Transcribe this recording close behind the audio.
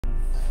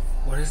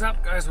What is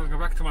up, guys? Welcome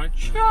back to my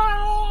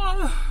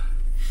channel.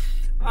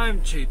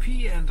 I'm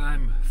JP and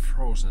I'm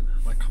frozen,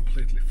 like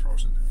completely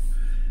frozen.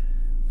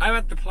 I'm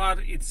at the plow.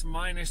 It's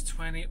minus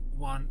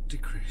 21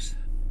 degrees.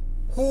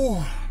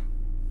 Oh,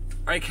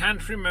 I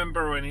can't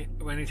remember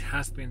when it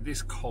has been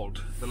this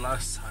cold the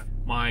last time.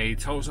 My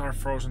toes are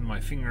frozen, my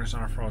fingers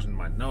are frozen,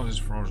 my nose is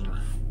frozen,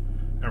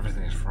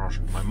 everything is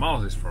frozen, my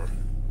mouth is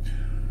frozen.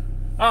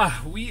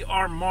 We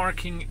are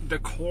marking the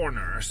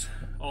corners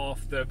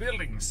of the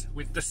buildings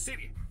with the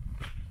city.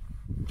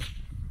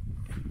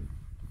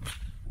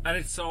 And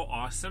it's so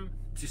awesome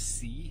to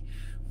see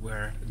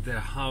where the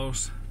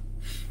house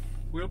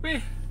will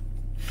be.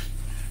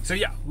 So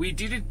yeah, we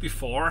did it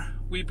before.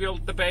 We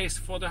built the base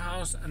for the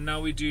house, and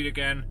now we do it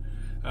again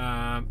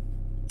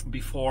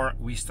before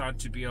we start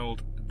to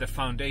build the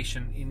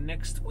foundation in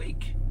next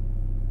week.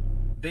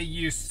 They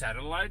use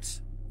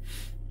satellites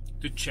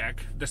to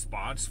check the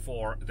spots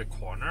for the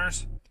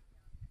corners.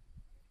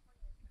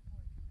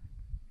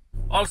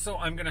 Also,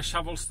 I'm gonna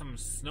shovel some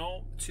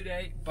snow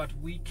today, but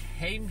we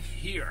came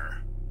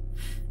here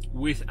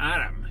with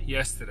Adam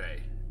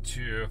yesterday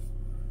to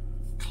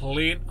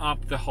clean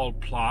up the whole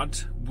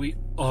plot.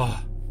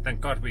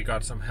 Thank God we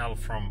got some help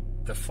from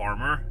the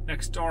farmer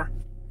next door.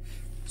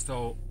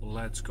 So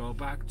let's go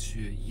back to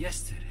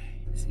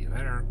yesterday. See you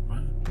later.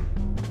 Bye.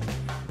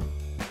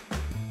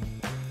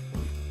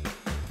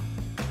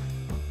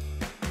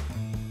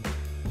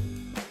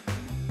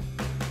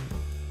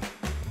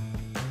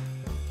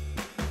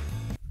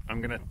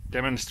 I'm gonna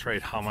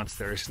demonstrate how much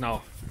there is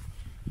snow.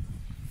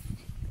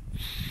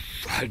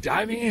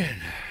 Diving in.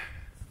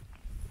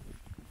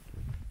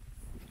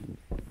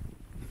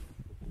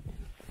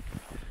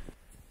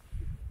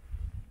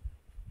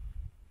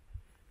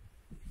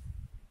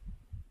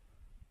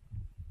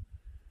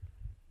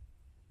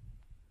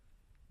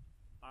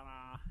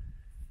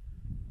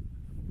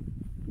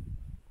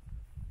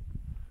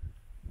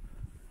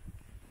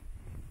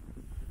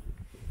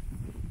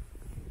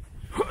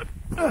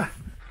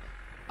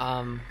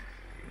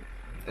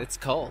 It's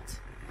cold,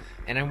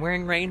 and I'm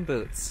wearing rain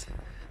boots,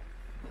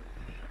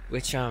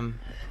 which,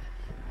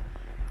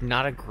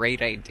 not a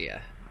great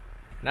idea.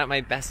 Not my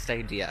best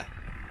idea.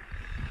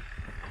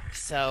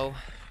 So,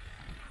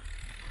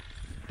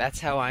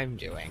 that's how I'm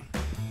doing.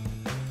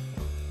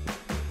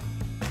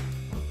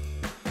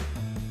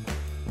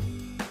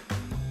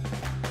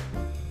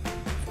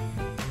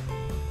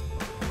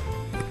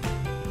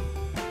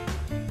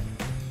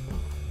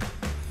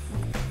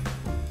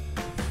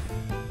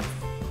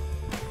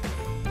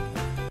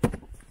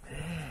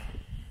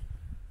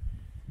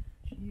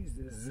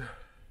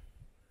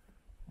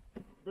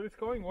 But it's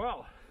going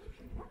well.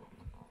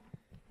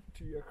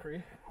 Do you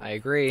agree? I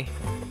agree.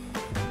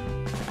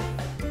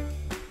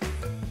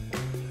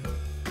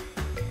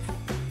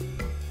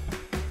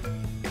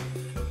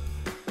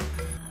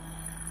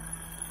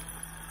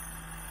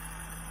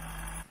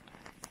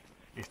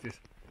 Is this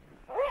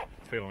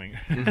filming?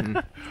 Mm-hmm.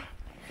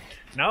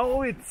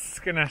 Now it's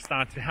gonna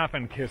start to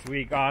happen because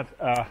we got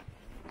a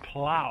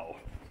plow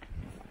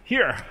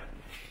here.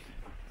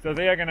 So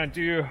they are gonna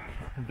do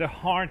the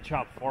hard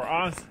job for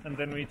us, and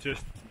then we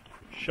just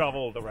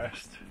shovel the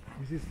rest.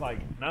 This is like,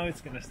 now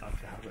it's gonna start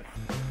to happen.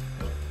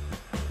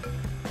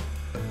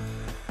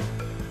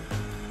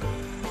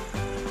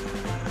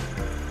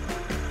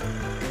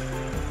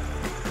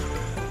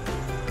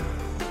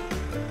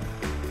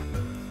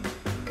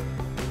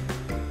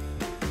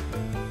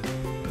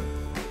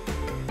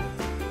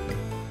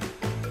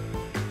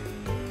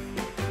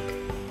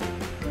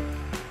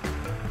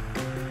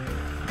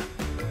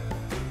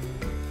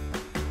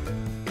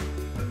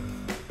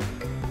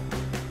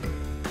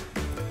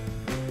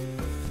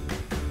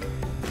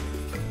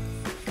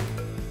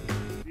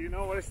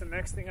 What is the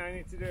next thing I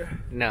need to do?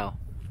 No.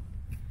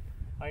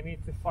 I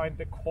need to find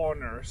the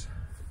corners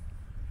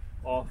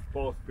of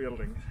both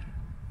buildings,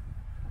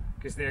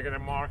 because they're gonna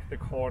mark the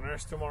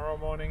corners tomorrow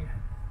morning.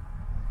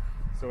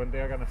 So when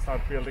they're gonna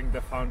start building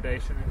the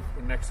foundation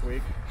in next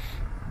week,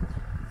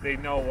 they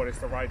know what is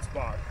the right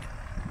spot.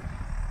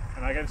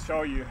 And I can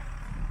show you.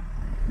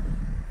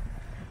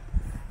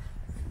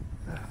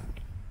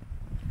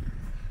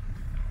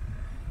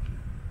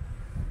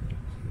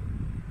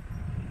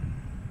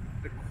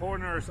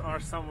 Corners are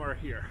somewhere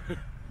here.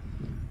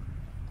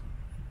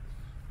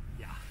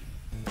 Yeah.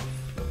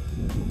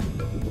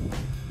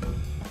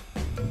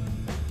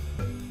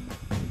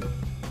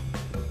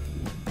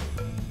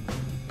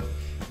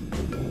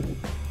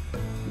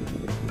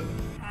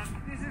 And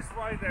this is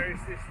why there is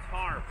this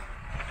tarp.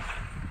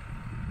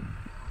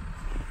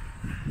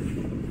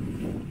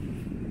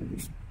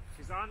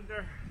 Because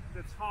under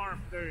the tarp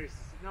there is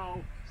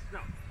no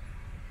snow.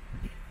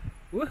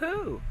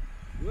 Woohoo!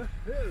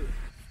 Woohoo!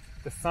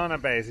 The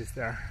sauna base is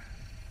there.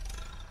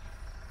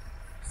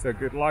 So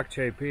good luck,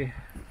 JP.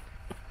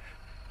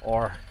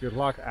 Or good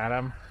luck,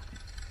 Adam.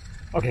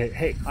 Okay,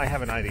 hey, I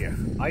have an idea.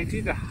 I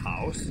did a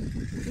house.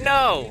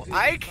 No,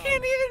 I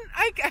can't even.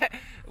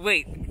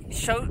 Wait,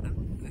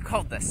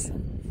 hold this.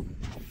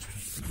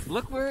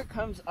 Look where it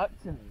comes up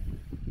to me.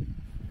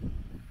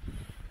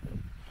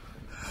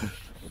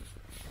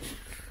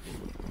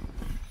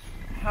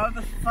 How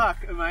the fuck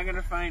am I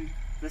gonna find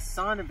the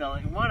sauna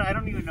building? One, I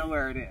don't even know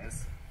where it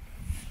is.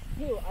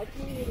 Two, I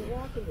can't even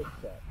walk in this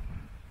shit.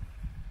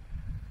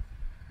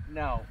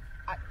 No.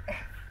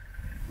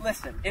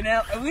 Listen, we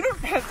don't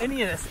have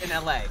any of this in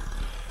LA.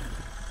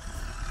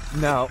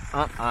 No,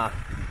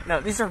 No,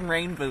 these are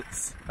rain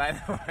boots, by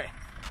the way.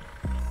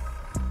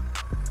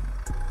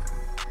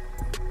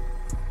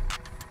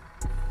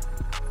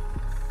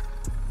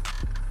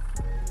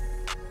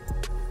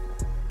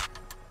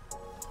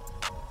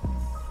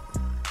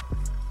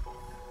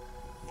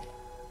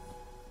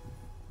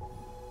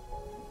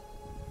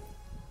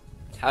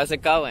 How's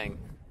it going?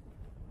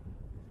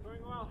 It's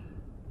going well.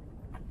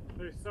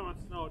 There's so much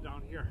snow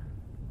down here.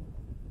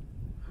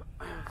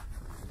 Like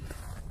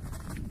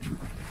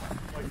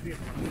this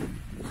one.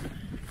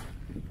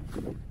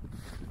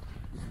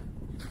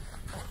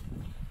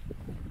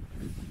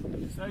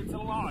 So it's a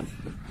lot.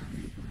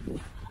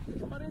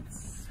 But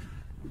it's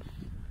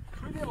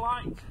pretty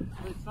light,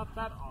 so it's not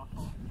that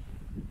awful.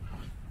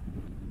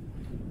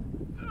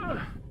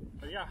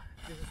 But yeah,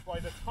 this is why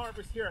the tarp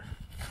is here.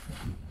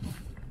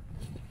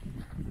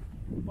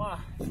 Wow.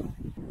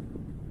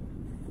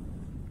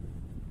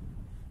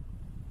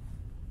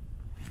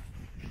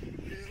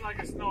 This is like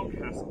a snow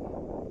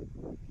castle.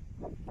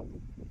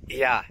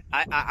 Yeah,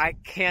 I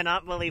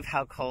cannot believe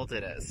how cold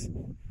it is.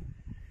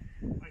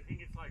 I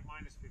think it's like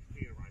minus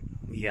 15 right now.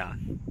 Yeah.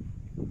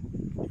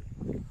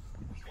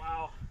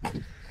 Wow.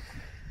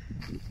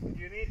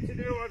 You need to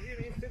do what you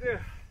need to do.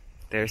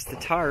 There's the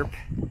tarp.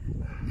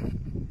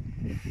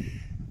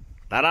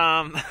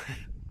 Ta-da!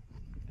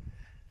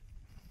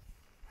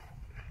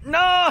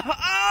 No!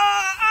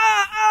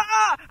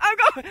 I'm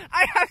going!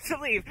 I have to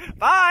leave!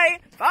 Bye!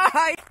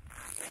 Bye!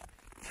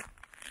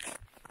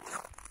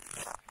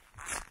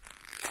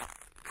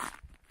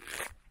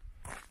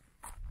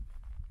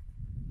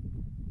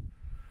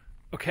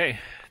 Okay,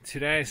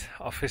 today's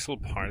official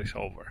part is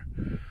over.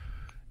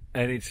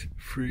 And it's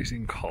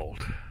freezing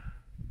cold.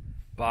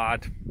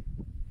 But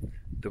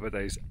the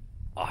weather is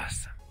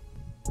awesome.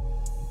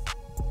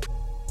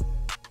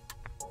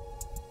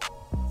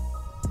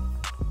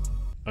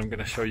 I'm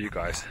gonna show you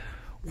guys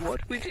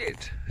what we did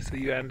so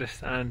you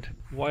understand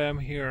why I'm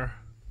here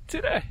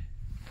today.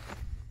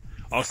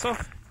 Also,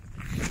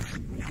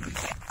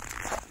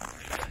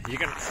 you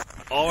can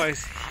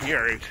always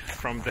hear it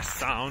from the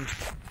sound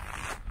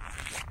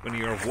when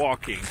you're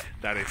walking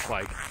that it's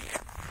like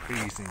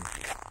freezing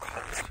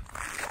cold.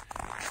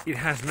 It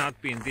has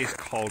not been this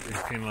cold in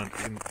Finland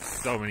in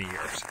so many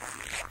years.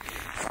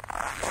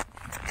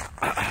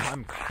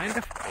 I'm kind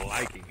of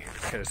liking it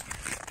because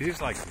this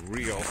is like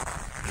real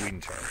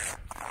winter.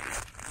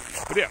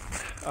 But yeah,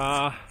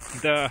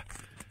 the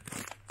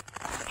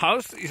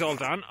house is all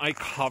done. I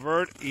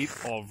covered it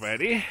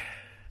already.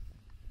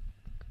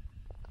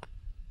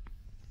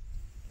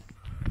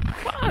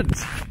 But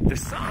the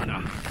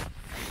sauna,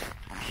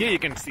 here you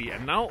can see,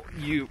 and now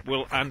you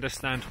will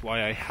understand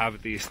why I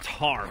have these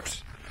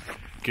tarps.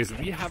 Because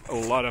we have a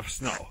lot of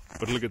snow.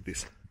 But look at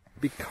this.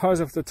 Because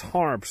of the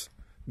tarps,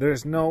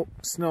 there's no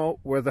snow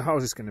where the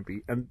house is going to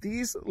be. And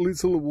these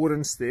little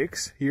wooden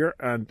sticks here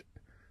and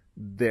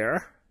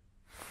there,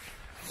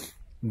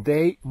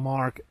 they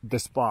mark the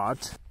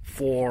spot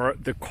for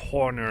the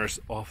corners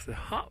of the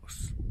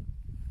house.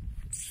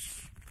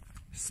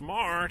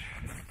 Smart.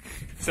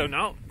 So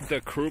now the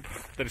group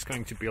that is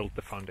going to build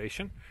the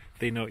foundation,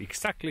 they know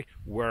exactly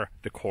where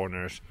the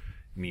corners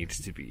needs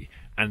to be.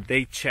 And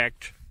they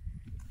checked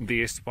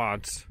these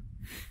spots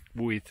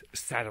with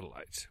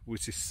satellites,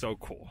 which is so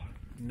cool.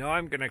 Now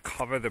I'm gonna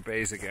cover the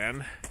base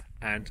again,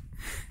 and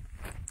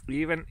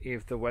even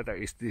if the weather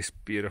is this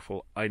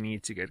beautiful, I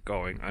need to get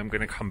going. I'm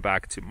gonna come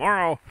back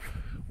tomorrow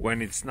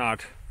when it's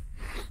not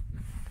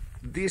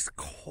this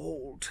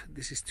cold.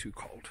 This is too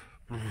cold.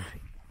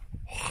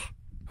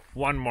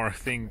 One more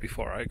thing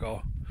before I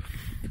go.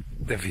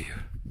 The view.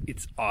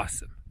 It's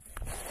awesome.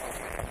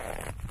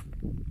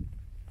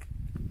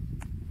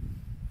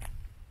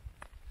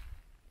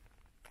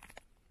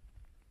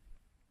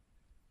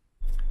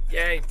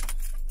 Yay!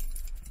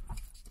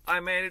 I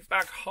made it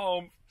back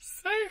home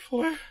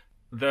safely.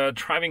 The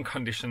driving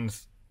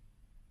conditions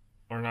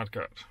are not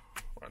good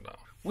right now.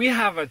 We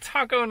have a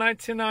taco night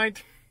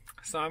tonight,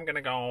 so I'm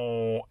gonna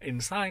go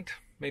inside,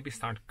 maybe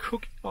start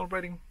cooking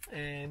already.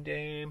 And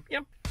yeah,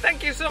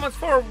 thank you so much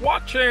for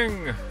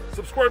watching.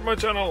 Subscribe my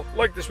channel,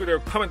 like this video,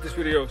 comment this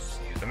video.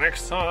 See you the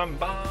next time.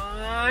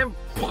 Bye.